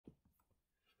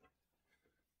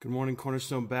Good morning,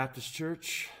 Cornerstone Baptist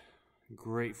Church.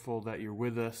 Grateful that you're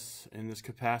with us in this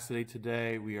capacity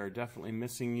today. We are definitely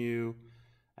missing you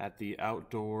at the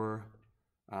outdoor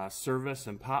service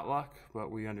and potluck, but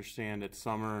we understand it's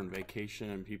summer and vacation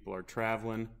and people are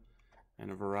traveling and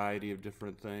a variety of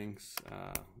different things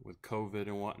with COVID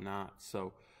and whatnot.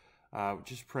 So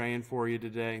just praying for you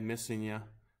today, missing you.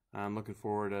 I'm looking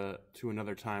forward to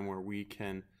another time where we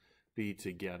can be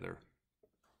together.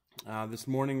 This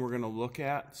morning we're going to look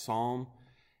at Psalm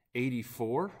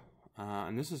 84,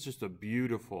 and this is just a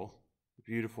beautiful,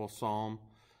 beautiful psalm.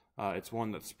 It's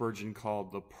one that Spurgeon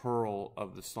called the pearl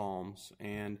of the Psalms,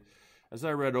 and as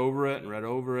I read over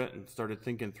it and started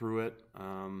thinking through it,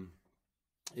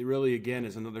 it really, again,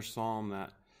 is another psalm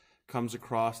that comes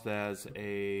across as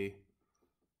a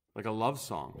love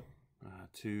song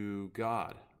to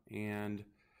God, and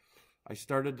I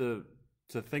started to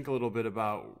think a little bit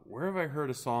about where have I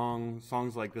heard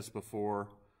songs like this before.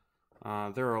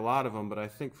 There are a lot of them, but I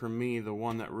think for me, the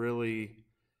one that really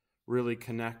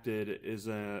connected is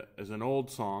an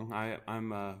old song.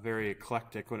 I'm very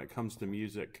eclectic when it comes to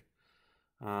music,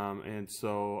 and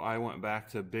so I went back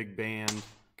to big band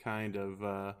kind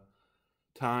of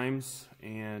times,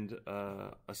 and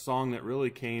a song that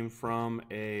really came from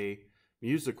a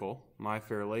musical, My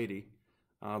Fair Lady.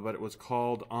 But it was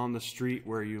called On the Street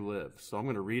Where You Live. So I'm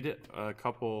going to read it, a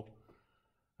couple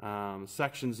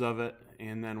sections of it,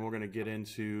 and then we're going to get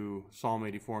into Psalm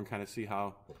 84 and kind of see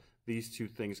how these two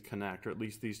things connect, or at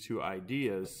least these two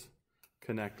ideas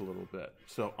connect a little bit.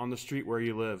 So, on the street where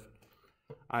you live.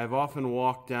 I have often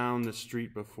walked down the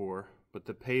street before, but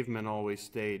the pavement always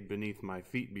stayed beneath my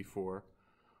feet before.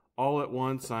 All at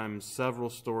once I'm several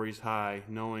stories high,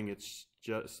 knowing it's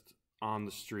just on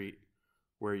the street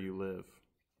where you live.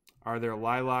 Are there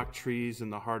lilac trees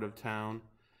in the heart of town?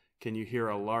 Can you hear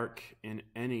a lark in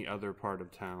any other part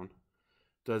of town?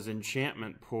 Does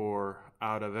enchantment pour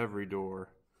out of every door?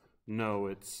 No,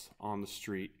 it's on the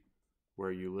street where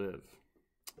you live.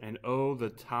 And oh, the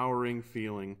towering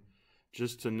feeling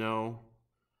just to know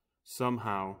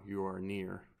somehow you are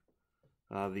near.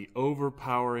 The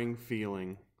overpowering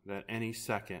feeling that any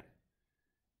second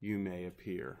you may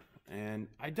appear. And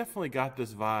I definitely got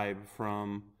this vibe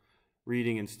from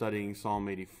reading and studying Psalm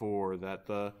 84, that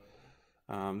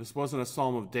this wasn't a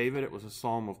psalm of David, it was a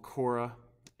psalm of Korah,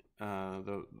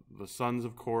 the sons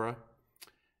of Korah,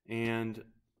 and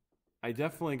I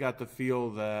definitely got the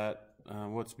feel that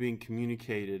what's being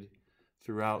communicated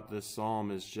throughout this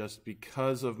psalm is just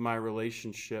because of my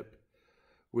relationship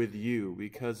with you,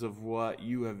 because of what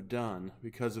you have done,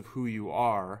 because of who you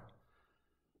are,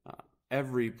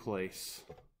 every place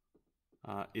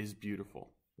is beautiful.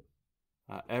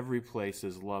 Every place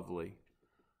is lovely,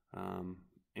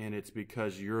 and it's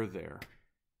because you're there.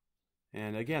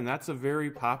 And again, that's a very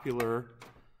popular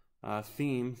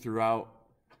theme throughout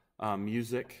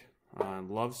music,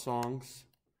 love songs.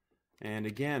 And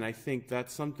again, I think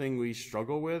that's something we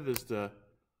struggle with, is to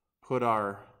put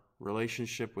our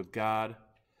relationship with God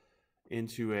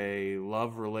into a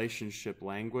love relationship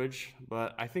language.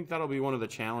 But I think that'll be one of the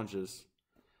challenges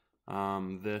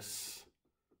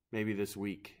maybe this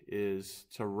week, is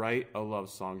to write a love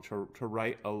song, to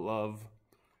write a love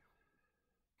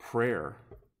prayer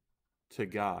to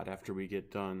God after we get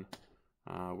done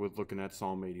with looking at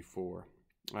Psalm 84.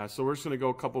 So we're just going to go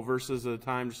a couple verses at a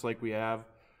time, just like we have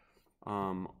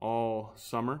all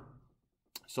summer.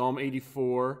 Psalm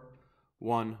 84,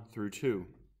 1 through 2.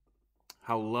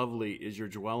 How lovely is your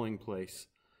dwelling place,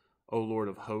 O Lord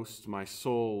of hosts. My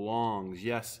soul longs,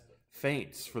 yes,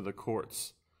 faints for the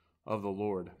courts of the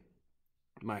Lord.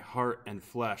 My heart and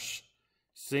flesh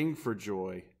sing for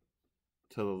joy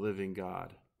to the living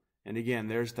God. And again,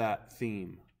 there's that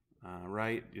theme,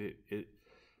 right?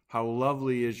 How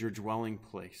lovely is your dwelling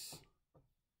place,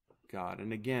 God.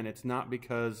 And again, it's not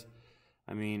because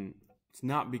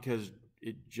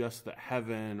it just that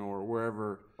heaven or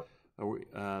wherever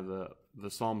the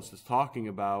psalmist is talking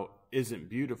about isn't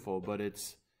beautiful, but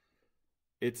it's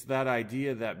that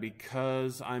idea that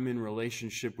because I'm in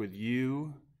relationship with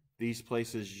you, these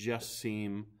places just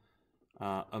seem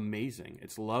amazing.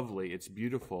 It's lovely. It's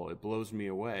beautiful. It blows me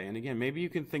away. And again, maybe you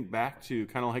can think back to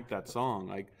kind of like that song,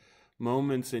 like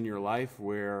moments in your life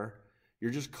where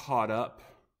you're just caught up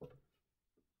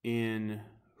in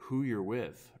who you're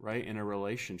with, right? In a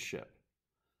relationship.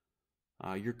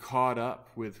 You're caught up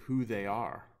with who they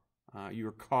are.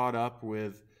 You're caught up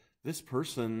with, this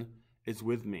person is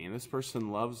with me, and this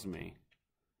person loves me.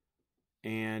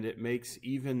 And it makes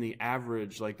even the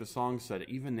average, like the song said,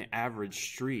 even the average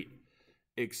street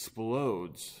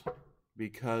explodes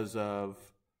because of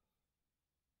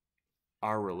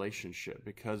our relationship,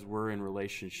 because we're in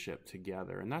relationship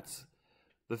together. And that's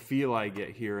the feel I get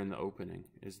here in the opening,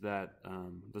 is that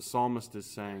the psalmist is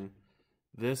saying,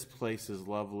 this place is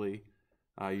lovely.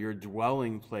 Your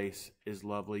dwelling place is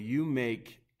lovely. You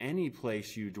make any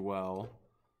place you dwell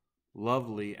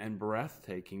lovely and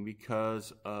breathtaking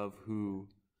because of who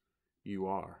you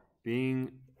are.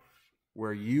 Being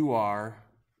where you are,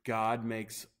 God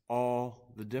makes all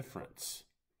the difference.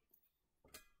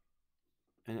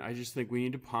 And I just think we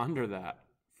need to ponder that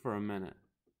for a minute.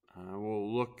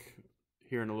 We'll look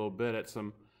here in a little bit at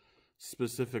some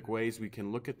specific ways we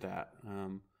can look at that.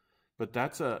 But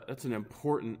that's an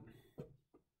important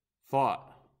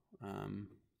thought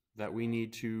that we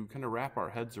need to kind of wrap our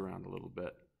heads around a little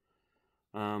bit.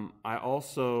 I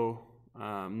also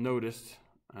noticed,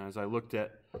 as I looked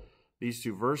at these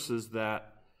two verses,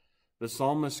 that the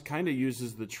psalmist kind of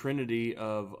uses the trinity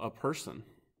of a person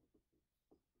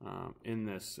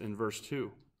in verse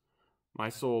 2. My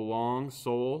soul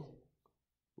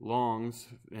longs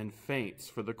and faints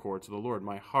for the courts of the Lord.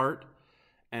 My heart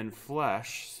and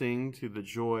flesh sing to the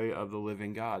joy of the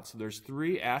living God. So there's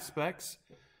three aspects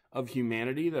of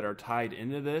humanity that are tied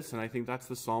into this, and I think that's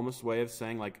the psalmist's way of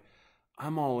saying, like,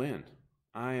 I'm all in.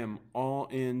 I am all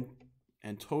in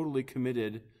and totally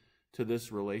committed to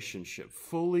this relationship,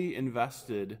 fully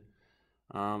invested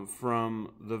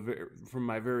from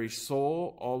my very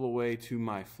soul all the way to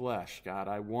my flesh. God,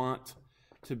 I want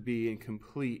to be in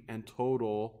complete and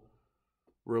total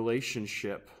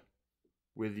relationship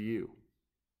with you.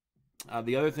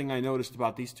 The other thing I noticed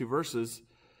about these two verses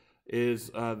is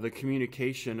the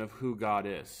communication of who God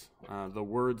is, the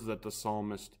words that the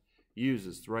psalmist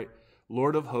uses, right?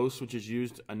 Lord of hosts, which is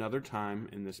used another time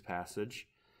in this passage.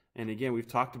 And again, we've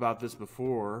talked about this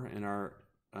before in our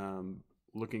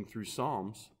looking through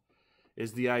Psalms,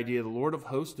 is the idea the Lord of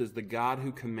hosts is the God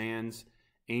who commands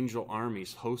angel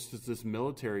armies. Host is this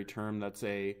military term that's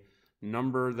a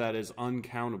number that is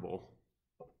uncountable,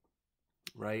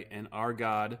 right? And our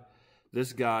God,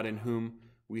 this God in whom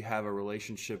we have a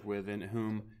relationship with, in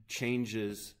whom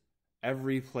changes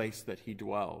every place that he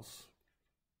dwells,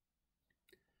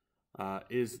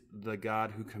 is the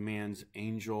God who commands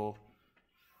angel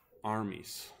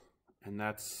armies. And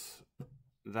that's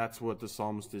what the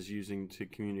psalmist is using to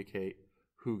communicate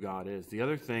who God is. The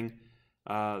other thing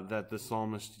that the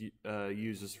psalmist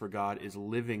uses for God is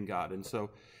living God. And so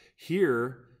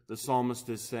here the psalmist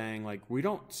is saying, like, we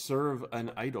don't serve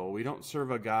an idol. We don't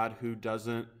serve a God who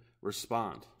doesn't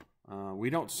respond. We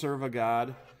don't serve a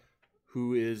God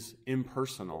who is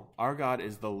impersonal. Our God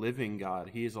is the living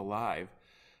God. He is alive.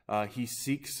 He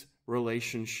seeks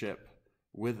relationship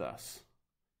with us.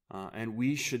 And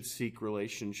we should seek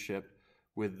relationship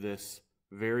with this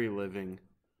very living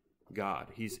God.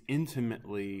 He's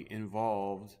intimately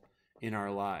involved in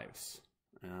our lives.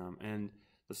 And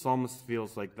the psalmist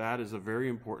feels like that is a very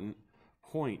important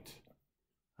point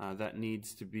that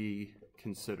needs to be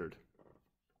considered.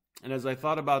 And as I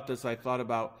thought about this, I thought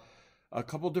about a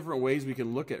couple different ways we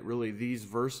can look at really these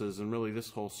verses and really this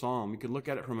whole psalm. We can look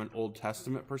at it from an Old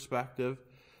Testament perspective.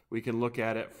 We can look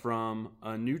at it from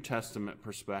a New Testament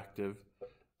perspective,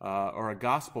 or a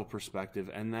gospel perspective,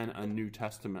 and then a New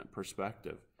Testament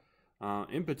perspective.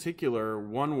 In particular,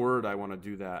 one word I want to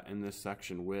do that in this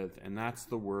section with, and that's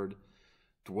the word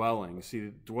dwelling.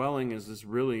 See, dwelling is this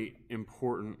really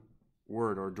important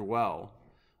word, or dwell.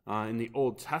 In the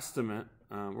Old Testament,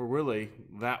 really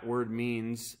that word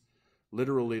means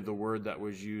literally the word that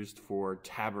was used for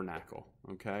tabernacle,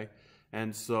 okay?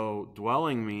 And so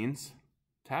dwelling means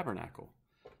tabernacle.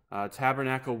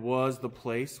 Tabernacle was the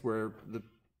place where the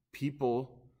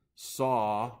people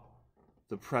saw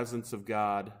the presence of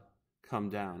God come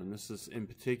down. And this is in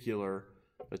particular,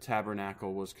 the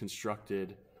tabernacle was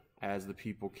constructed as the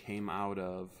people came out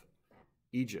of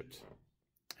Egypt.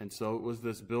 And so it was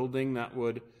this building that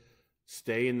would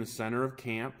stay in the center of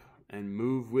camp and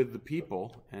move with the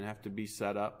people and have to be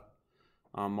set up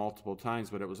multiple times,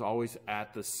 but it was always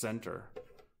at the center,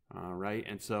 right?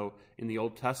 And so in the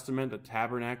Old Testament, the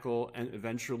tabernacle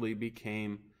eventually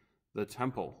became the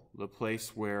temple, the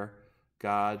place where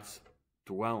God's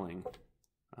dwelling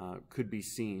could be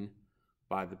seen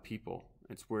by the people.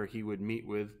 It's where he would meet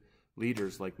with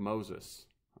leaders like Moses.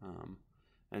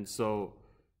 And so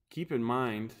keep in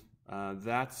mind,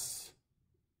 that's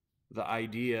the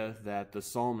idea that the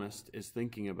psalmist is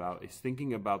thinking about. He's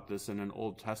thinking about this in an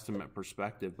Old Testament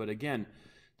perspective. But again,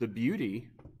 the beauty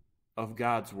of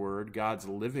God's word, God's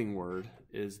living word,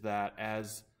 is that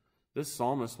as this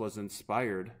psalmist was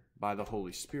inspired by the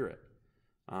Holy Spirit,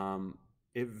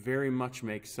 it very much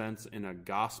makes sense in a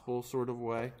gospel sort of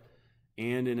way.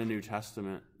 and in a New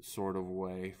Testament sort of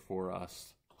way for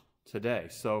us today.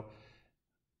 So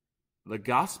the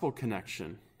gospel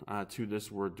connection to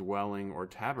this word dwelling or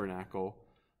tabernacle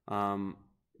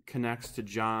connects to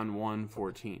John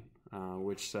 1:14,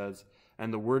 which says,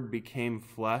 "And the Word became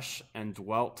flesh and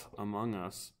dwelt among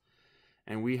us,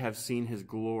 and we have seen his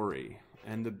glory."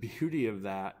 And the beauty of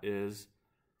that is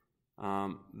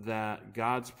that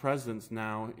God's presence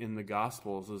now in the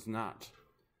Gospels is not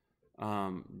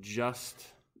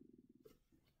just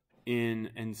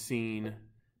in and seen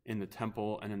in the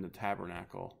temple and in the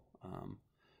tabernacle,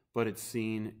 but it's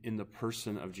seen in the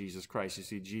person of Jesus Christ. You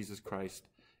see, Jesus Christ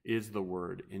is the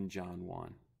Word in John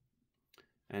 1.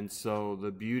 And so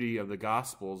the beauty of the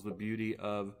Gospels, the beauty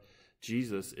of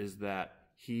Jesus, is that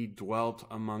he dwelt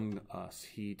among us.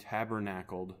 He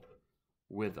tabernacled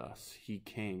with us. He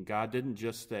came. God didn't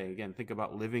just stay. Again, think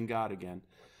about living God again.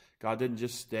 God didn't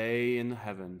just stay in the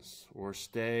heavens or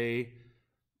stay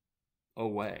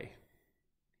away.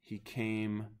 He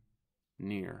came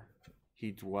near.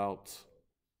 He dwelt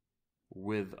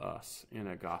with us in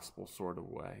a gospel sort of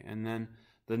way. And then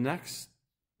the next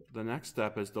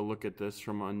step is to look at this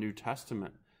from a New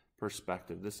Testament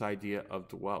perspective, this idea of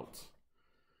dwelt.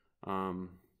 And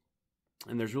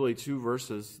there's really two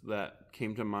verses that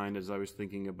came to mind as I was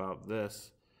thinking about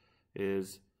this,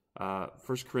 is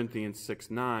 1 Corinthians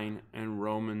 6:9 and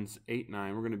Romans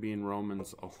 8:9. We're going to be in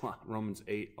Romans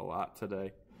 8 a lot today,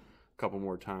 a couple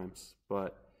more times.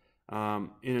 But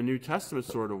in a New Testament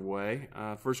sort of way,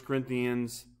 1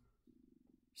 Corinthians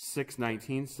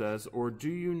 6:19 says, "Or do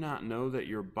you not know that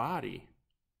your body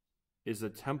is a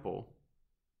temple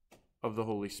of the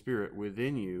Holy Spirit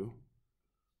within you,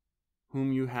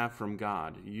 whom you have from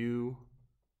God? You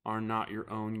are not your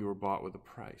own, you were bought with a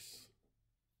price."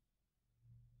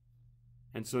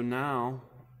 And so now,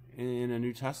 in a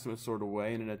New Testament sort of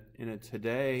way, and in a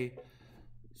today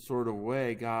sort of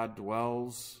way, God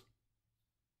dwells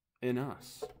in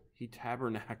us. He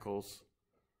tabernacles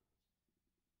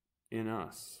in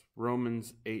us.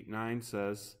 Romans 8:9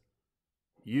 says,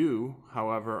 "You,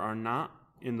 however, are not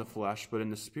in the flesh, but in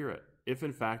the Spirit, if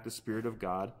in fact the Spirit of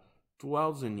God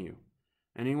dwells in you.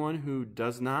 Anyone who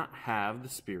does not have the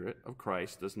Spirit of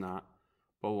Christ does not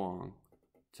belong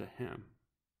to him."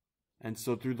 And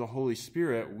so through the Holy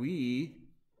Spirit, we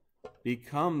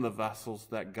become the vessels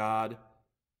that God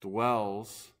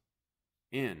dwells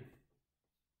in.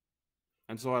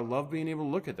 And so I love being able to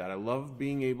look at that. I love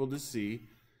being able to see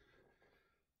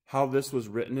how this was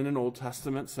written in an Old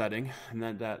Testament setting, and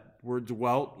that word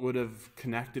dwelt would have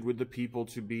connected with the people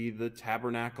to be the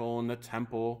tabernacle and the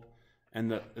temple and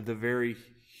the very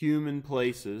human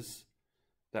places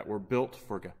that were built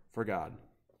for God.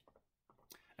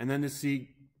 And then to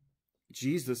see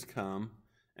Jesus come,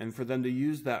 and for them to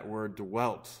use that word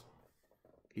dwelt.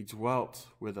 He dwelt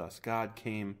with us. God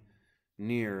came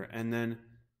near. And then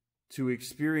to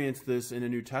experience this in a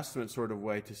New Testament sort of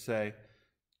way, to say,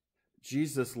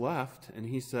 Jesus left, and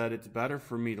he said, "It's better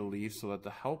for me to leave so that the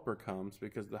Helper comes,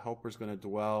 because the Helper is going to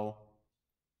dwell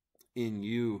in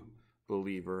you,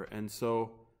 believer." And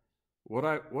so one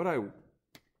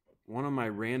of my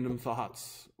random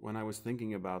thoughts when I was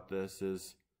thinking about this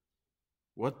is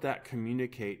what that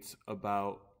communicates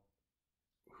about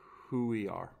who we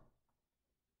are.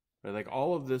 Right? Like,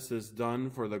 all of this is done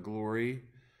for the glory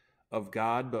of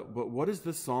God, but what does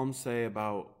this psalm say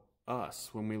about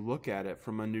us when we look at it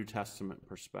from a New Testament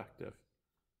perspective?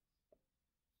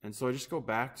 And so I just go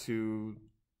back to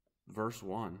verse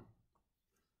 1.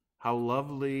 "How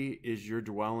lovely is your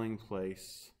dwelling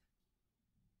place,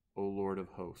 O Lord of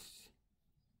hosts."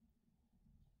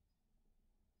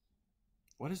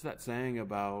 What is that saying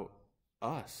about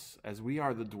us as we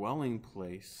are the dwelling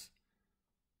place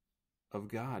of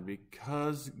God?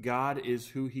 Because God is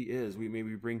who he is, we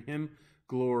maybe bring him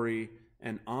glory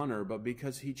and honor, but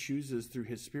because he chooses through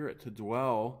his Spirit to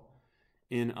dwell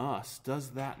in us,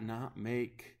 does that not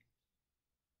make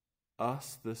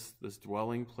us this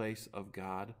dwelling place of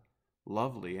God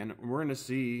lovely? And we're going to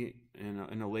see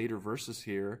in a later verses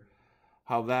here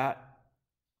how that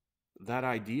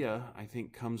idea, I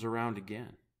think, comes around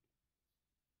again.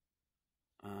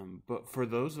 But for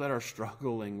those that are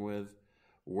struggling with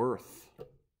worth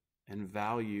and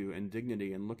value and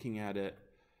dignity and looking at it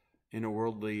in a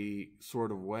worldly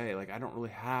sort of way, like, I don't really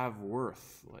have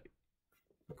worth. Like,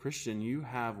 Christian, you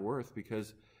have worth,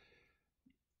 because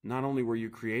not only were you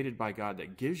created by God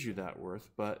that gives you that worth,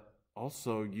 but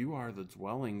also you are the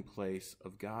dwelling place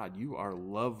of God. You are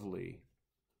lovely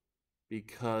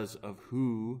because of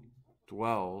who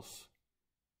dwells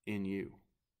in you.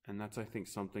 And that's, I think,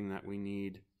 something that we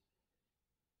need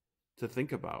to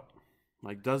think about.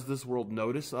 Like, does this world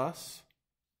notice us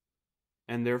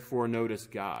and therefore notice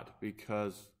God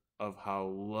because of how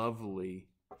lovely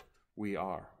we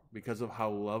are, because of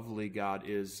how lovely God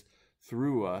is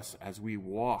through us as we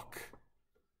walk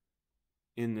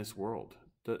in this world?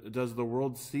 Does the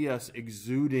world see us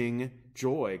exuding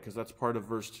joy? Because that's part of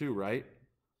verse 2, right?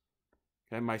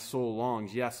 Okay, my soul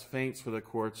longs, yes, faints for the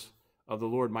courts of the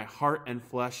Lord. My heart and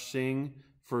flesh sing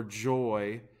for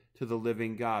joy to the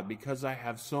living God. Because I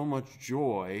have so much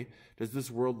joy, does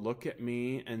this world look at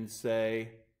me and say,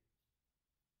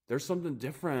 there's something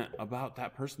different about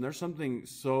that person. There's something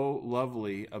so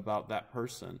lovely about that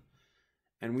person.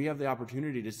 And we have the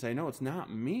opportunity to say, no, it's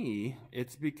not me.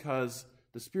 It's because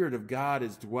the Spirit of God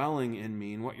is dwelling in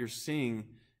me. And what you're seeing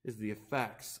is the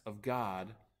effects of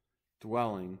God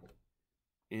dwelling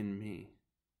in me.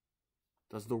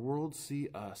 Does the world see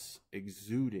us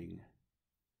exuding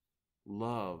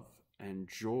love and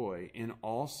joy in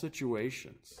all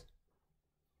situations?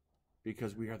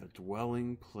 Because we are the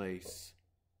dwelling place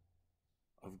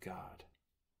of God.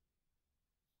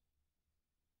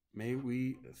 May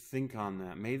we think on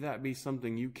that. May that be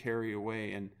something you carry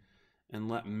away and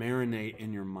let marinate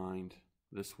in your mind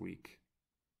this week.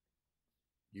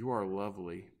 You are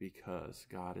lovely because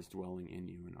God is dwelling in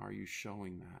you. And are you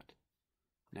showing that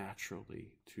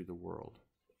naturally to the world?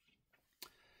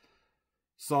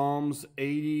 Psalms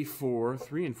 84,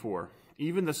 3 and 4.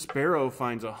 Even the sparrow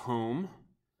finds a home,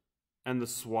 and the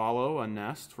swallow a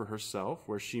nest for herself,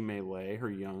 where she may lay her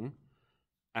young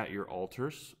at your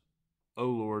altars, O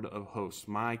Lord of hosts,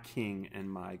 my King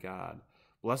and my God.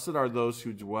 Blessed are those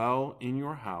who dwell in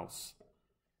your house,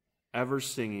 ever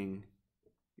singing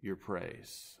your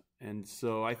praise. And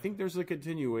so I think there's a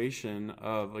continuation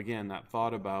of, again, that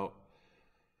thought about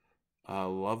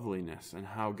loveliness and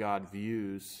how God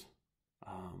views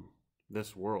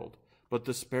this world. But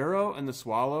the sparrow and the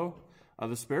swallow,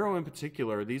 the sparrow in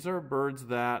particular, these are birds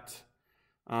that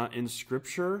in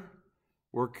Scripture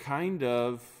were kind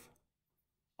of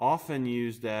often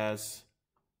used as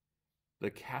the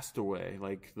castaway,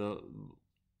 like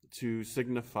to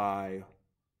signify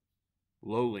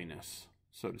lowliness,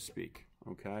 so to speak.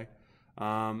 Okay,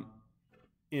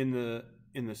 in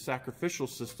the sacrificial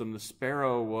system, the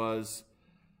sparrow was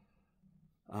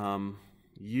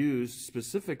used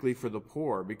specifically for the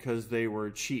poor because they were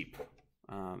cheap.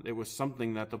 It was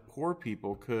something that the poor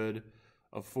people could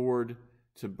afford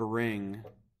to bring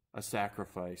a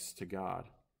sacrifice to God.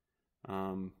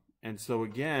 And so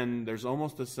again, there's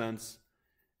almost a sense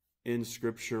in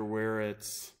Scripture where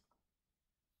it's,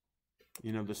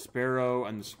 the sparrow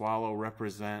and the swallow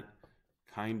represent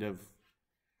kind of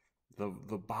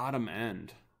the bottom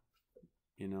end,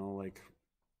 like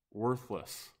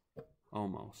worthless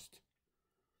almost,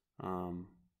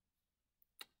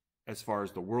 as far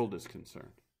as the world is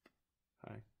concerned.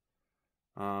 Okay.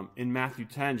 In Matthew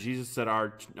 10, Jesus said,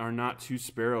 are not two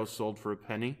sparrows sold for a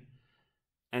penny?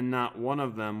 And not one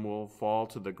of them will fall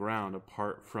to the ground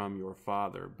apart from your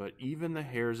Father. But even the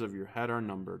hairs of your head are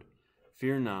numbered.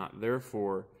 Fear not,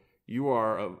 therefore, you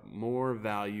are of more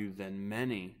value than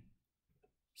many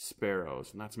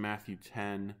sparrows. And that's Matthew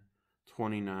 10,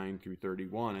 29 through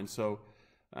 31. And so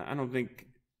I don't think,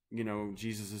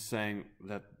 Jesus is saying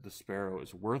that the sparrow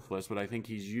is worthless, but I think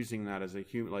he's using that as a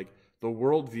human, like the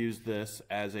world views this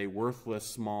as a worthless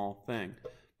small thing.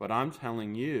 But I'm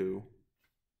telling you,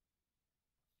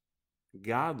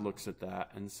 God looks at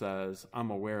that and says,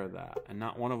 I'm aware of that. And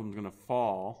not one of them is going to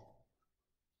fall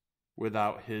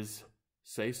without his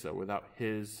say-so, without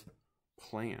his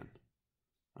plan.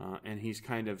 And he's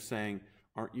kind of saying,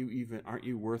 aren't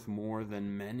you worth more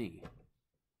than many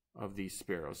of these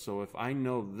sparrows? So if I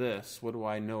know this, what do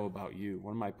I know about you?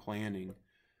 What am I planning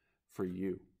for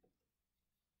you?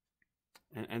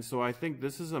 And so I think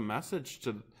this is a message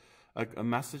to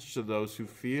those who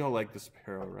feel like the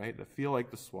sparrow, right? That feel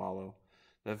like the swallow,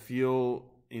 that feel,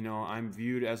 I'm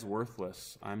viewed as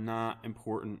worthless. I'm not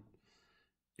important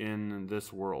in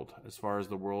this world. As far as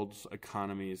the world's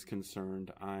economy is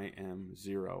concerned, I am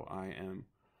zero. I am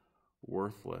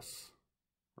worthless,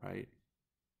 right?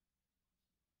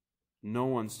 No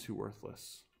one's too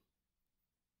worthless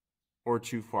or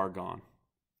too far gone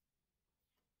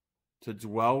to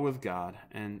dwell with God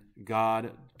and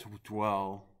God to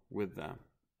dwell with them.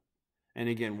 And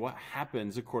again, what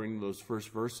happens according to those first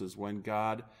verses when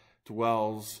God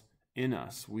dwells in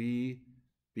us? We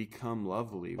become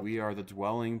lovely. We are the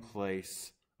dwelling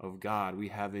place of God. We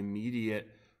have immediate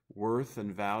worth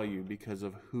and value because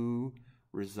of who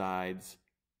resides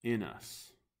in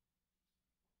us.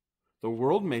 The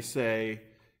world may say,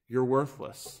 you're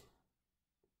worthless.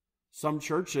 Some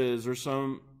churches or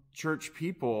some church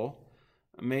people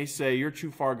may say, you're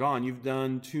too far gone. You've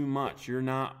done too much. You're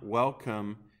not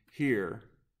welcome here.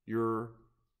 You're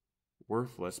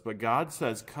worthless. But God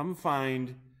says, come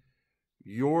find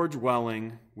your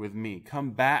dwelling with me.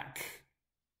 Come back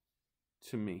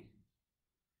to me.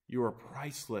 You are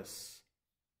priceless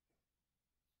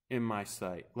in my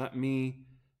sight. Let me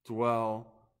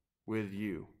dwell with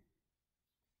you.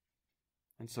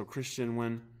 And so, Christian,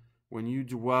 when you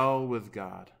dwell with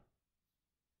God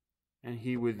and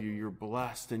He with you, you're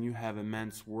blessed and you have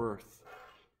immense worth.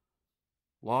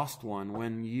 Lost one,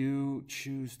 when you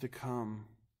choose to come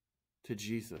to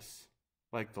Jesus,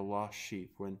 like the lost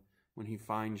sheep, when He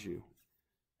finds you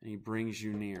and He brings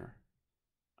you near,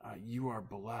 you are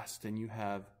blessed and you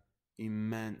have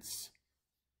immense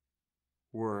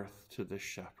worth to the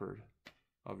shepherd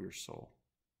of your soul.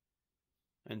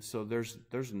 And so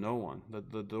there's no one.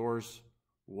 The door's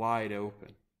wide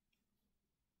open.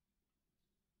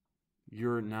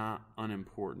 You're not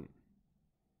unimportant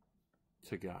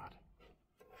to God.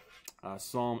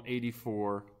 Psalm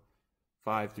 84,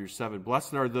 5-7.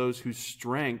 Blessed are those whose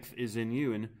strength is in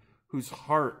you and whose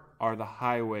heart are the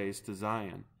highways to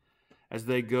Zion. As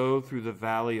they go through the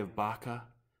valley of Baca,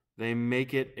 they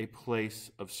make it a place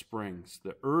of springs.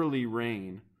 The early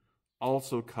rain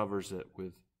also covers it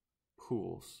with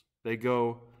pools. They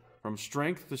go from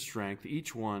strength to strength.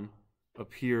 Each one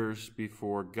appears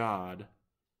before God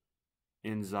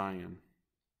in Zion.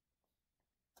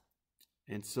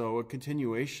 And so a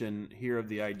continuation here of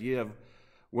the idea of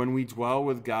when we dwell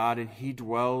with God and He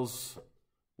dwells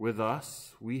with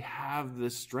us, we have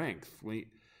this strength.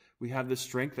 We have this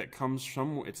strength that comes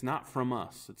from, it's not from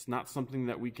us. It's not something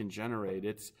that we can generate.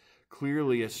 It's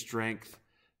clearly a strength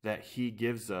that He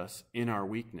gives us in our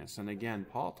weakness. And again,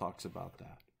 Paul talks about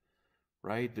that,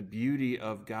 right? The beauty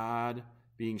of God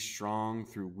being strong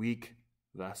through weak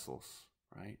vessels,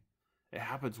 right? It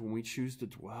happens when we choose to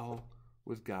dwell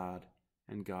with God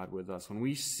and God with us. When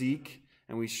we seek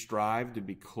and we strive to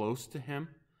be close to Him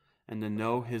and to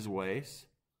know His ways,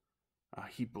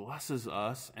 He blesses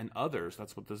us and others.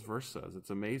 That's what this verse says. It's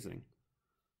amazing.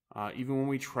 Even when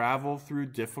we travel through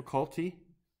difficulty,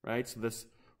 right? So this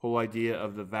whole idea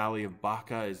of the Valley of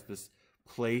Baca is this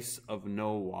place of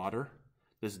no water,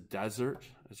 this desert.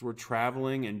 As we're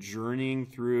traveling and journeying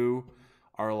through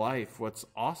our life, what's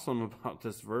awesome about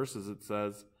this verse is it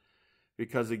says,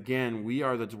 because again, we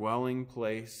are the dwelling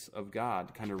place of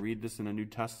God. Kind of read this in a New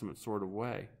Testament sort of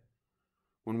way.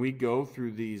 When we go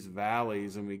through these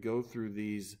valleys and we go through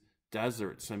these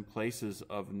deserts and places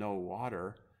of no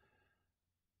water,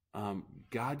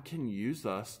 God can use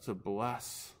us to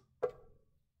bless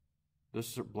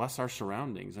our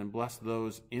surroundings and bless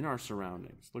those in our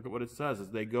surroundings. Look at what it says.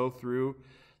 As they go through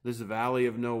this valley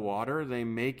of no water, they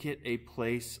make it a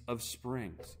place of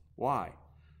springs. Why?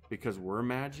 Because we're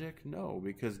magic? No,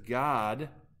 because God,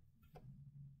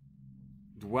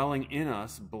 dwelling in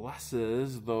us,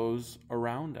 blesses those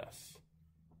around us.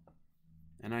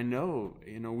 And I know,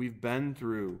 we've been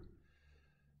through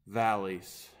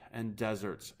valleys and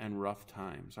deserts and rough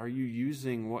times. Are you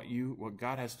using what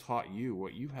God has taught you,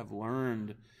 what you have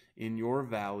learned in your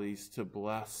valleys to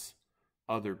bless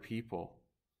other people?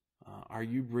 Are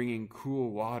you bringing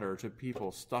cool water to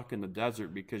people stuck in the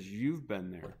desert because you've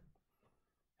been there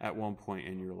at one point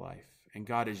in your life? And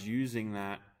God is using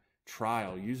that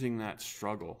trial, using that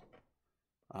struggle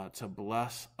to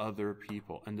bless other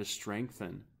people and to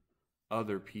strengthen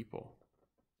other people,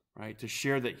 right? To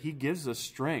share that He gives us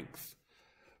strength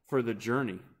for the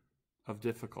journey of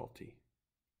difficulty,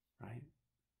 right?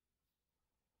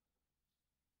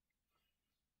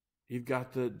 You've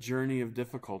got the journey of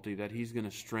difficulty that He's going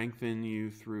to strengthen you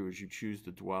through as you choose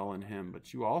to dwell in Him.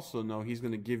 But you also know He's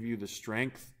going to give you the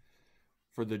strength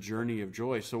for the journey of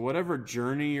joy. So whatever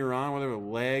journey you're on, whatever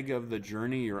leg of the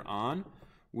journey you're on,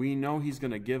 we know He's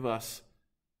going to give us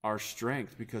our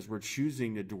strength because we're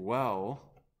choosing to dwell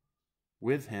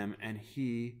with Him and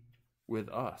He with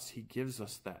us. He gives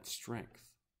us that strength.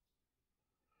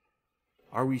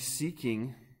 Are we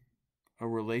seeking a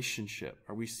relationship?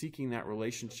 Are we seeking that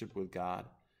relationship with God?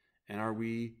 And are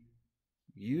we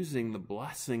using the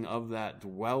blessing of that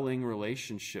dwelling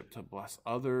relationship to bless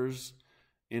others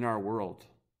in our world?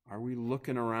 Are we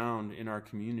looking around in our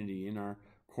community, in our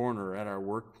corner, at our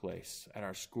workplace, at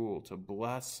our school, to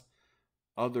bless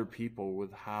other people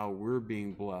with how we're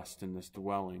being blessed in this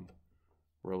dwelling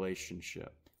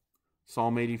relationship?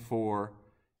 Psalm 84,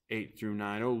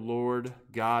 8-9. O Lord,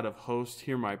 God of hosts,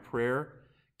 hear my prayer.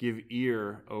 Give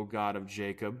ear, O God of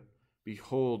Jacob.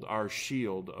 Behold our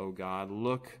shield, O God.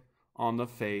 Look on the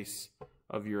face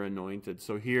of your anointed.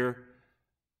 So here,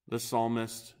 the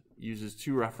psalmist uses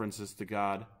two references to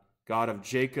God God of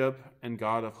Jacob and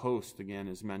God of hosts, again,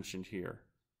 is mentioned here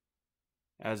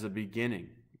as a beginning.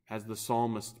 As the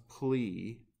psalmist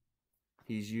plea,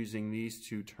 he's using these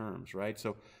two terms, right?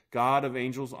 So God of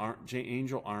angel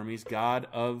armies, God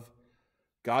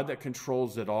that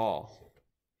controls it all,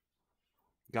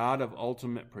 God of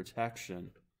ultimate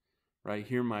protection, right?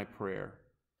 Hear my prayer.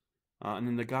 And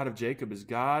then the God of Jacob is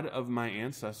God of my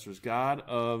ancestors, God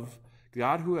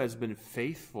who has been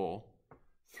faithful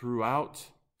throughout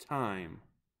time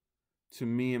to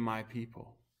me and my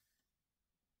people.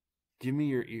 Give me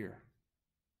your ear.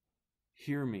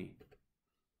 Hear me.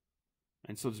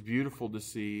 And so it's beautiful to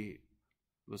see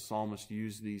the psalmist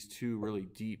use these two really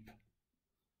deep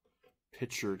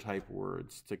picture type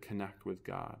words to connect with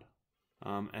God.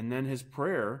 And then his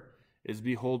prayer is,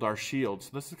 behold our shield.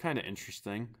 So this is kind of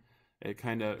interesting. It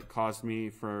kind of caused me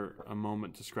for a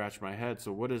moment to scratch my head.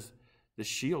 So what is the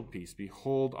shield piece?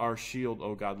 Behold our shield,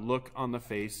 O God. Look on the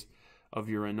face of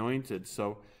your anointed.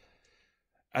 So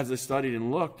as I studied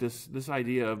and looked, this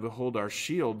idea of behold our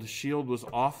shield, the shield was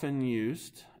often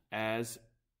used as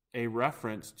a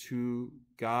reference to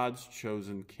God's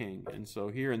chosen king. And so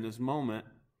here in this moment,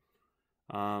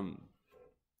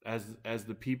 as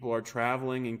the people are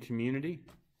traveling in community,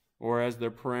 or as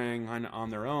they're praying on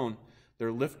their own,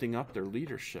 they're lifting up their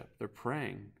leadership. They're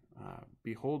praying,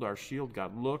 behold our shield,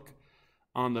 God. Look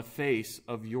on the face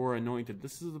of your anointed.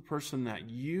 This is the person that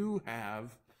you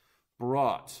have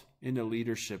brought into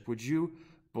leadership. Would you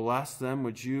bless them?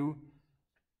 Would you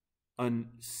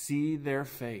see their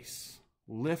face?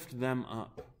 Lift them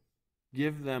up.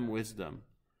 Give them wisdom.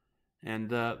 And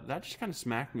that just kind of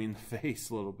smacked me in the face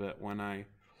a little bit when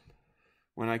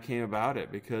I came about it,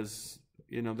 because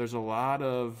there's a lot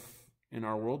of, in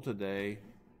our world today,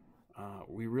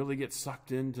 we really get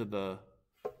sucked into the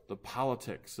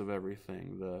politics of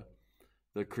everything,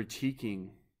 the critiquing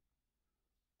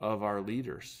of our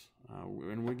leaders,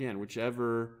 and again,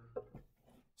 whichever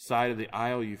side of the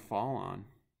aisle you fall on.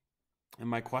 And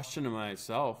my question to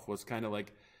myself was kind of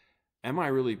like, am I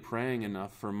really praying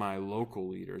enough for my local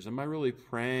leaders? Am I really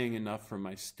praying enough for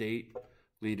my state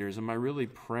leaders? Am I really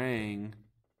praying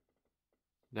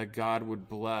that God would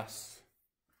bless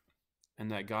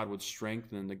and that God would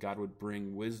strengthen, and that God would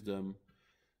bring wisdom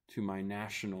to my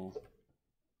national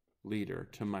leader,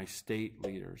 to my state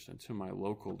leaders, and to my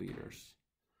local leaders?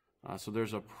 So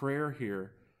there's a prayer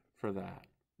here for that.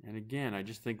 And again, I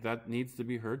just think that needs to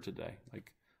be heard today.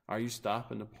 Like, are you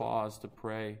stopping to pause to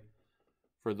pray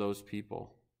for those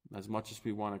people? As much as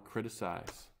we want to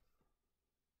criticize,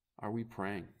 are we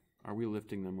praying? Are we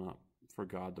lifting them up for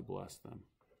God to bless them?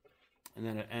 And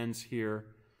then it ends here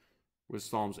with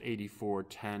Psalms 84,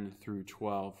 10 through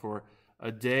 12. For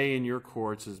a day in your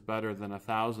courts is better than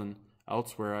 1,000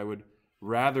 elsewhere. I would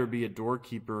rather be a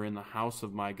doorkeeper in the house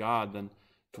of my God than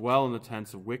dwell in the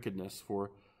tents of wickedness.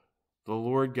 For the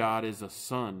Lord God is a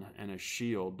sun and a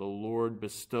shield. The Lord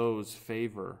bestows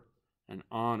favor and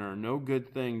honor. No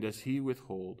good thing does he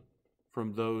withhold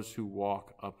from those who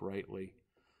walk uprightly.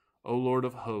 O Lord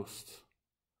of hosts,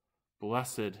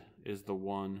 blessed is the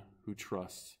one who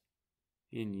trusts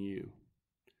in you.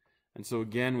 And so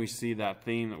again, we see that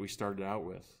theme that we started out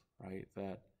with, right?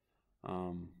 That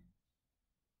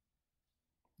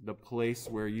the place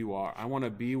where you are. I want to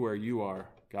be where you are,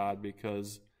 God,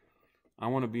 because I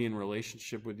want to be in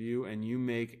relationship with you, and you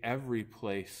make every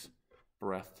place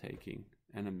breathtaking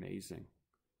and amazing,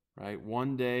 right?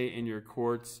 One day in your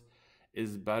courts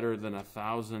is better than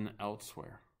 1,000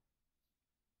 elsewhere,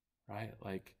 right?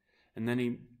 And then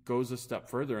he goes a step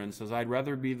further and says, I'd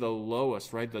rather be the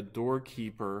lowest, right? The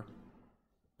doorkeeper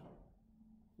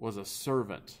was a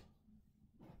servant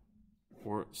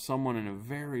or someone in a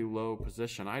very low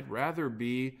position. I'd rather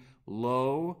be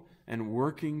low and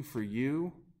working for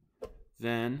you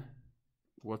than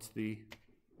what's the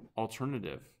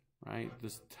alternative, right?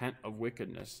 This tent of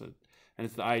wickedness. And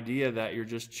it's the idea that you're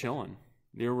just chilling,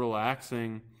 you're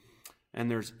relaxing, and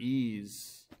there's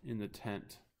ease in the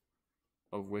tent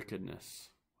of wickedness,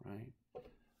 right?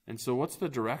 And so what's the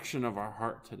direction of our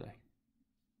heart today?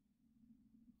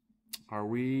 Are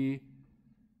we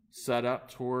set up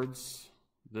towards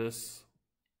this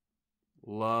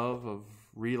love of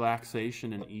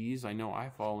relaxation and ease? I know I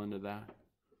fall into that.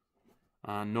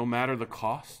 No matter the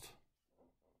cost,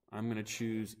 I'm going to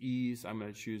choose ease. I'm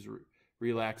going to choose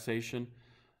relaxation.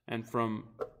 And from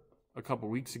a couple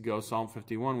weeks ago, Psalm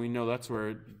 51, we know that's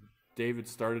where David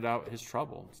started out his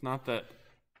trouble. It's not that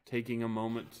taking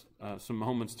some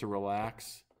moments to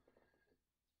relax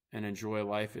and enjoy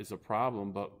life is a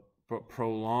problem, but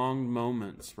prolonged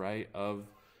moments, right, of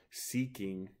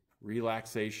seeking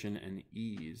relaxation and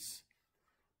ease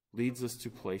leads us to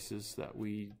places that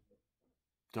we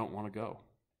don't want to go.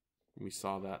 We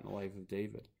saw that in the life of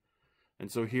David.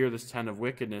 And so here, this tent of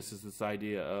wickedness is this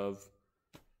idea of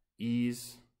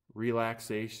ease,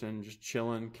 relaxation, just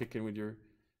chilling, kicking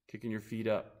your feet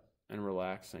up and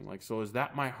relaxing. Like, so is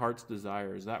that my heart's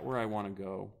desire? Is that where I want to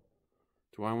go?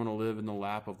 Do I want to live in the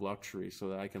lap of luxury so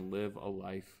that I can live a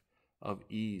life of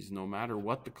ease, no matter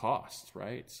what the cost,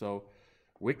 right? So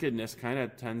wickedness kind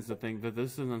of tends to think that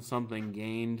this isn't something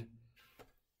gained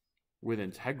with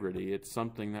integrity. It's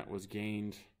something that was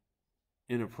gained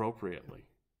inappropriately.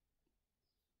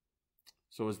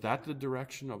 So is that the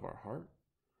direction of our heart?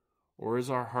 Or is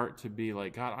our heart to be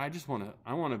like, God,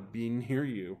 I want to be near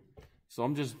you. So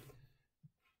I'm just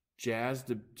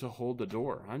jazzed to hold the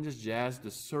door. I'm just jazzed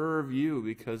to serve you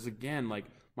because, again, like,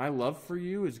 my love for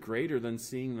you is greater than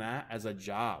seeing that as a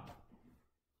job.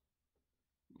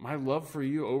 My love for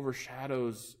you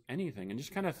overshadows anything. And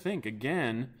just kind of think,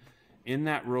 again, in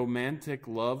that romantic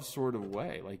love sort of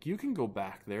way. Like, you can go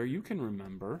back there. You can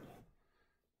remember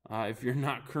if you're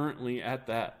not currently at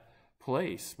that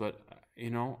place. But,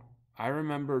 I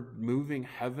remember moving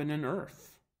heaven and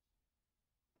earth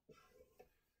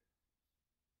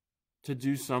to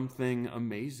do something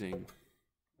amazing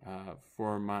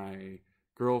for my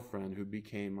girlfriend who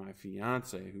became my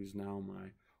fiance, who's now my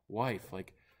wife.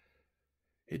 Like,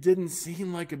 it didn't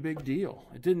seem like a big deal.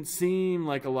 It didn't seem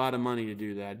like a lot of money to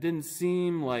do that. It didn't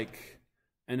seem like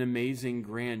an amazing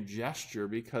grand gesture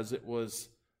because it was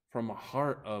from a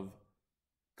heart of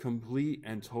complete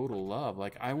and total love.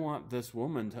 Like, I want this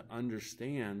woman to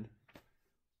understand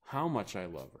how much I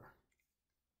love her.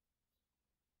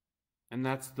 And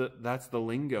that's the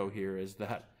lingo here, is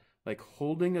that, like,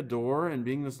 holding a door and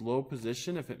being this low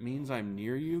position, if it means I'm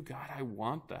near you, God, I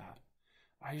want that.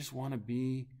 I just want to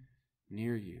be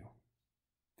near you.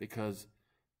 Because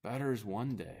better is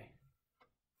one day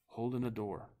holding a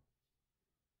door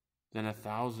than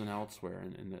 1,000 elsewhere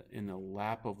in the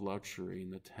lap of luxury,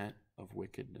 in the tent of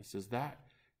wickedness. Is that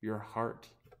your heart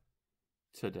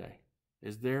today?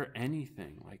 Is there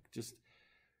anything, like, just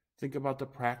think about the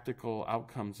practical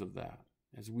outcomes of that.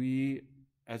 As we,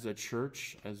 as a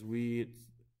church, as we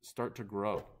start to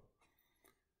grow,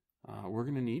 we're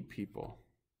going to need people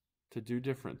to do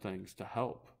different things, to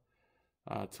help,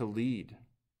 to lead,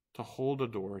 to hold a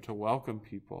door, to welcome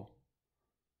people.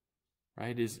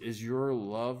 Right? Is your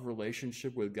love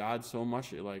relationship with God so much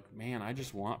that you're like, man, I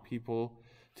just want people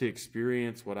to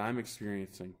experience what I'm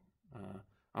experiencing.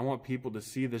 I want people to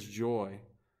see this joy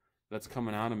that's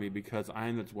coming out of me because I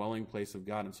am the dwelling place of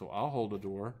God. And so I'll hold a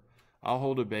door. I'll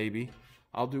hold a baby.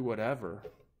 I'll do whatever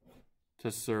to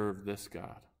serve this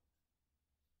God.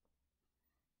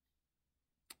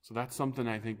 So that's something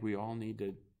I think we all need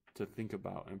to think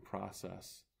about and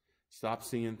process. Stop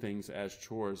seeing things as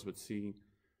chores, but see,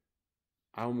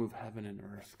 I'll move heaven and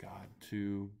earth, God,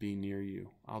 to be near you.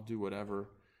 I'll do whatever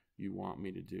you want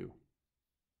me to do.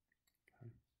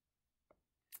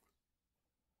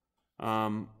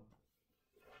 Okay.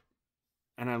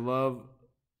 And I love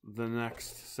the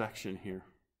next section here,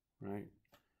 right?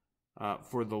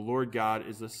 For the Lord God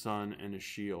is a sun and a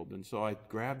shield. And so I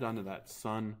grabbed onto that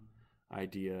sun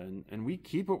idea. And we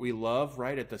keep what we love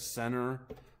right at the center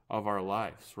of our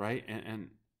lives, right?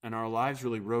 And our lives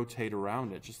really rotate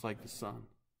around it, just like the sun.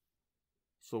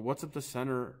 So what's at the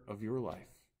center of your life?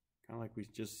 Kind of like we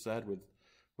just said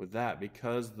with that,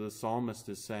 because the psalmist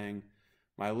is saying,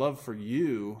 my love for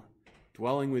you,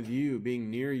 dwelling with you, being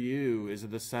near you is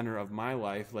at the center of my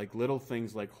life. Like little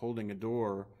things like holding a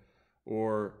door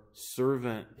or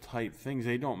servant type things,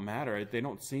 they don't matter. They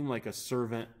don't seem like a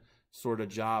servant sort of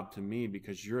job to me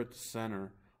because you're at the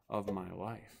center of my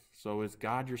life. So is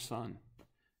God your son?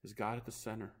 Is God at the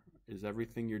center? Is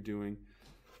everything you're doing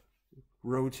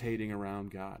rotating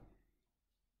around God?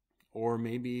 Or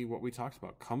maybe what we talked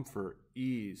about, comfort,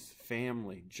 ease,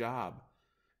 family, job.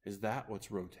 Is that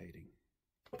what's rotating?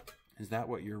 Is that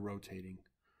what you're rotating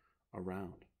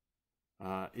around?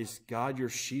 Is God your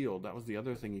shield? That was the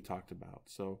other thing he talked about.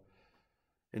 So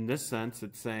in this sense,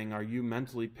 it's saying, are you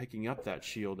mentally picking up that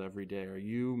shield every day? Are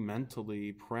you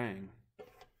mentally praying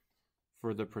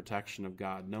for the protection of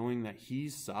God, knowing that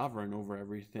he's sovereign over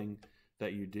everything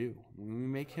that you do? When we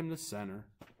make him the center,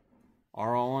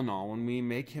 our all in all, when we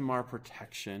make him our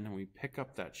protection and we pick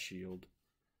up that shield,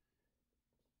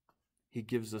 he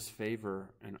gives us favor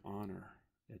and honor,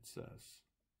 it says.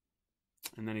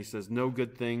 And then he says, no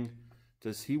good thing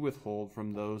does he withhold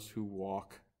from those who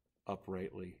walk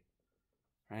uprightly.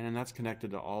 Right? And that's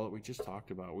connected to all that we just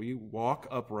talked about. We walk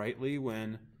uprightly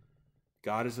when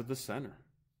God is at the center.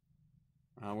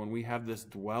 When we have this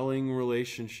dwelling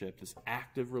relationship, this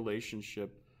active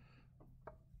relationship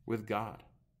with God.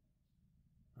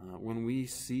 when we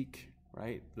seek,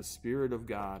 right, the Spirit of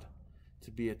God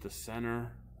to be at the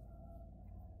center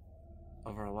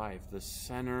of our life. The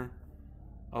center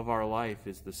of our life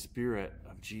is the Spirit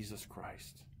of Jesus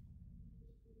Christ.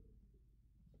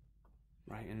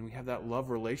 Right? And we have that love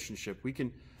relationship.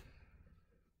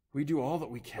 We do all that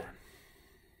we can.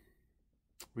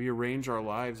 We arrange our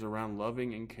lives around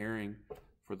loving and caring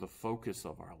for the focus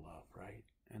of our love, right?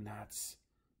 And that's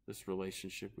this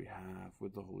relationship we have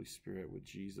with the Holy Spirit, with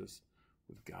Jesus,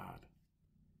 with God.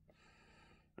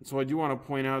 And so I do want to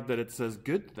point out that it says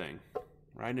good thing,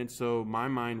 right? And so my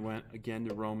mind went again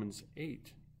to Romans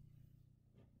 8,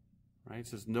 right? It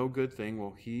says, no good thing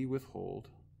will he withhold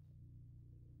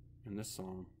in this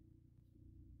psalm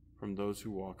from those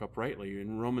who walk uprightly.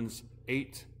 In Romans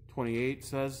 8:28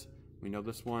 says, we know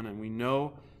this one, and we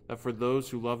know that for those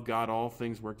who love God, all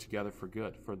things work together for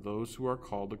good, for those who are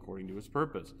called according to his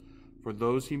purpose. For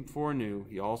those he foreknew,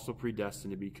 he also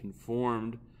predestined to be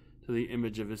conformed to the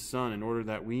image of his Son, in order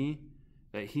that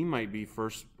he might be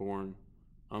firstborn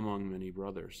among many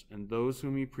brothers. And those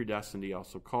whom he predestined, he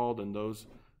also called, and those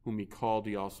whom he called,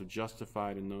 he also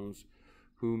justified, and those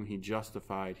whom he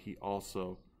justified, he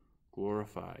also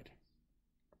glorified.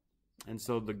 And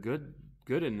so the good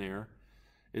in there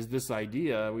is this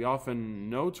idea. We often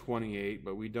know 28,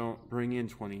 but we don't bring in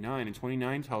 29. And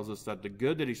 29 tells us that the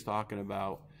good that he's talking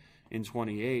about in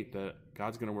 28, that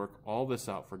God's going to work all this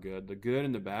out for good. The good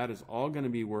and the bad is all going to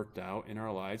be worked out in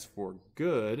our lives for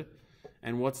good.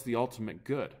 And what's the ultimate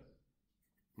good?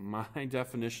 My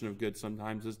definition of good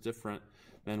sometimes is different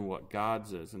than what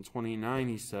God's is. In 29,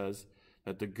 he says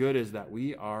that the good is that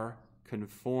we are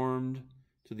conformed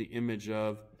to the image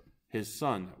of his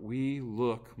Son. We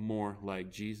look more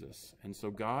like Jesus. And so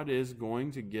God is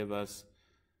going to give us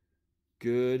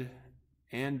good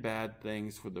and bad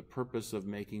things for the purpose of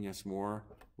making us more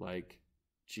like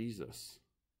Jesus.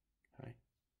 Okay?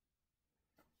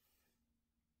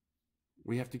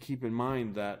 We have to keep in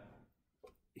mind that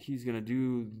he's going to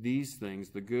do these things,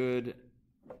 the good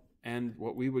and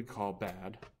what we would call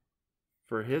bad,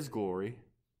 for his glory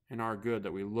and our good,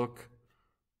 that we look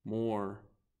more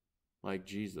like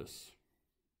Jesus.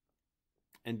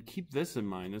 And keep this in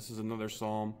mind. This is another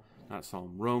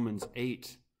Romans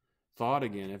 8 thought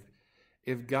again.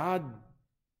 If God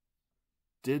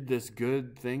did this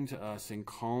good thing to us in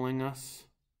calling us,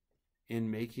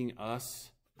 in making us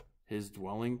his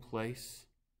dwelling place,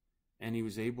 and he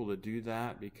was able to do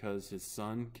that because his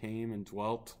Son came and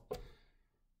dwelt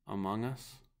among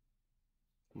us,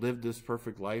 lived this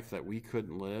perfect life that we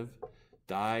couldn't live,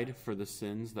 died for the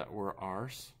sins that were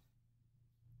ours,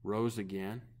 rose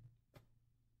again,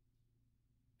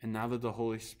 and now that the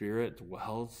Holy Spirit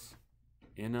dwells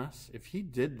in us, if he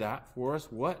did that for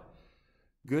us, what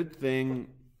good thing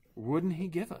wouldn't he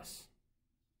give us?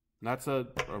 That's a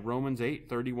Romans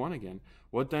 8:31 again.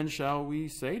 What then shall we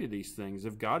say to these things?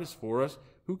 If God is for us,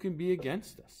 who can be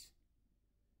against us?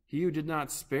 He who did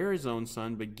not spare his own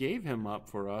Son, but gave him up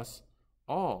for us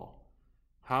all,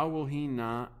 how will he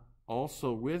not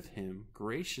also with him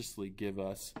graciously give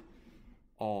us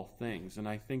all things? And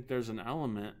I think there's an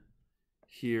element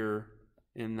here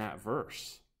in that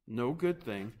verse. No good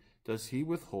thing does he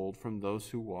withhold from those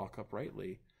who walk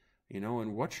uprightly.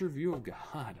 And what's your view of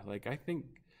God? I think,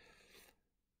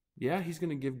 yeah, he's going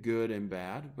to give good and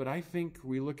bad, but I think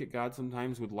we look at God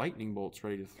sometimes with lightning bolts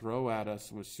ready to throw at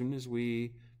us as soon as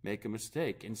we make a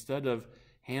mistake. Instead of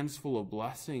hands full of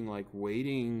blessing,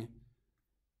 waiting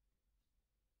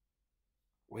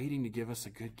to give us a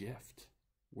good gift,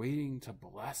 waiting to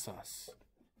bless us.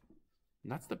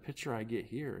 And that's the picture I get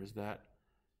here, is that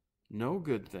no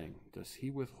good thing does he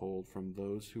withhold from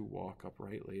those who walk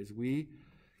uprightly. As we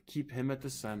keep him at the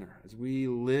center, as we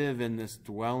live in this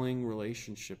dwelling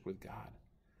relationship with God,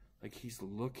 he's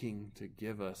looking to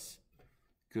give us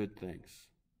good things.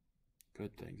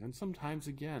 Good things. And sometimes,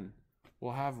 again,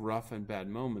 we'll have rough and bad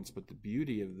moments, but the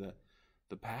beauty of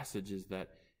the passage is that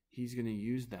he's going to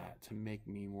use that to make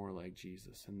me more like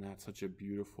Jesus. And that's such a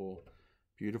beautiful,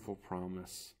 beautiful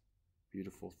promise,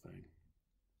 beautiful thing.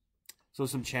 So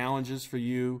some challenges for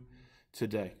you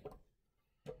today.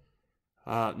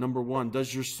 Number one,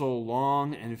 does your soul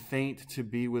long and faint to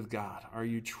be with God? Are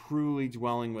you truly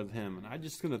dwelling with him? And I'm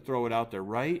just going to throw it out there.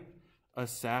 Write a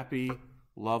sappy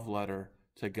love letter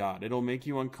to God. It'll make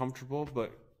you uncomfortable,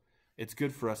 but it's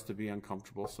good for us to be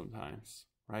uncomfortable sometimes,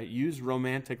 right? Use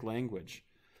romantic language.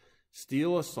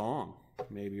 Steal a song,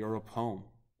 maybe, or a poem,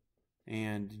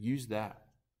 and use that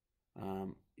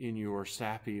in your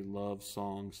sappy love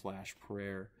song /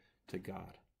 prayer to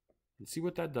God. And see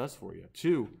what that does for you.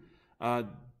 2,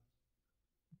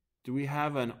 do we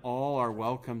have an all are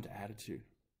welcomed attitude?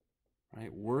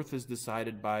 right? Worth is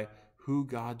decided by who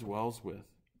God dwells with,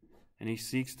 and he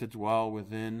seeks to dwell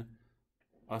within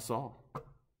us all.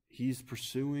 He's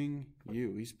pursuing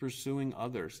you. He's pursuing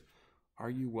others. Are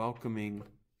you welcoming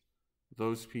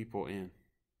those people in?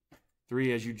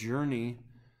 3, as you journey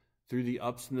through the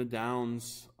ups and the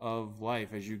downs of life,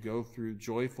 as you go through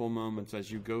joyful moments,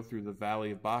 as you go through the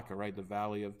valley of Baca, right, the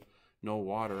valley of no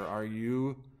water, are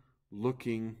you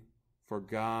looking for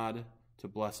God to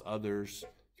bless others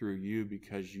through you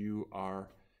because you are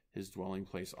his dwelling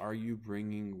place? Are you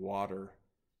bringing water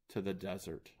to the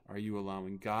desert? Are you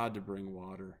allowing God to bring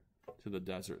water to the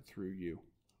desert through you?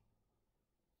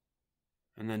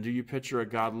 And then, do you picture a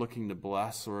God looking to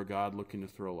bless or a God looking to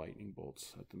throw lightning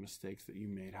bolts at the mistakes that you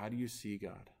made? How do you see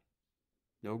God?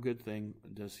 No good thing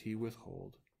does he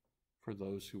withhold for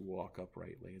those who walk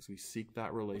uprightly. As we seek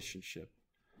that relationship,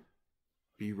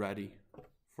 be ready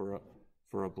for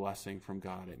a blessing from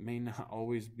God. It may not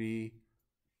always be,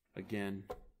 again,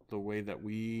 the way that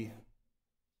we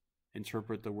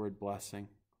interpret the word blessing,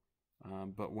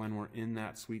 but when we're in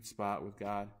that sweet spot with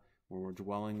God, when we're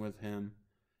dwelling with him,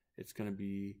 it's going to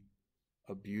be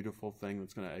a beautiful thing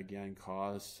that's going to, again,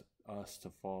 cause us to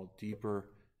fall deeper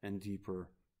and deeper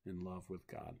in love with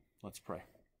God. Let's pray.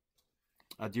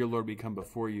 Dear Lord, we come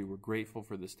before you. We're grateful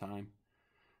for this time.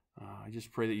 I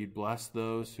just pray that you'd bless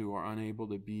those who are unable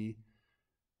to be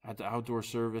at the outdoor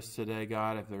service today,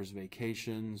 God, if there's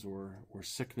vacations or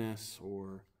sickness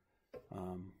or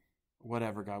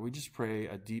whatever, God. We just pray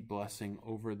a deep blessing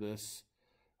over this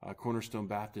Cornerstone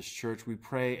Baptist Church. We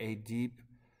pray a deep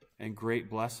and great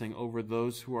blessing over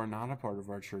those who are not a part of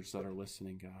our church that are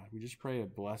listening, God. We just pray a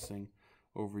blessing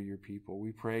over your people.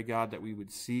 We pray, God, that we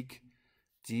would seek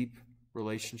deep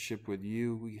relationship with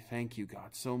you. We thank you, God,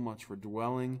 so much for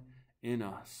dwelling in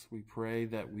us. We pray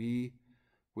that we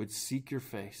would seek your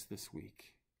face this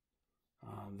week,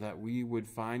 that we would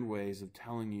find ways of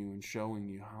telling you and showing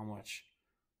you how much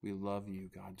we love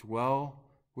you, God. Dwell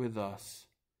with us,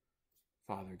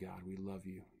 Father God. We love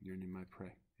you. In your name I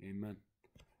pray. Amen.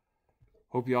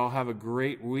 Hope you all have a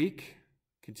great week.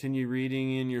 Continue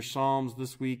reading in your Psalms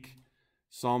this week,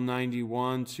 Psalm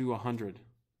 91 to 100.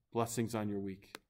 Blessings on your week.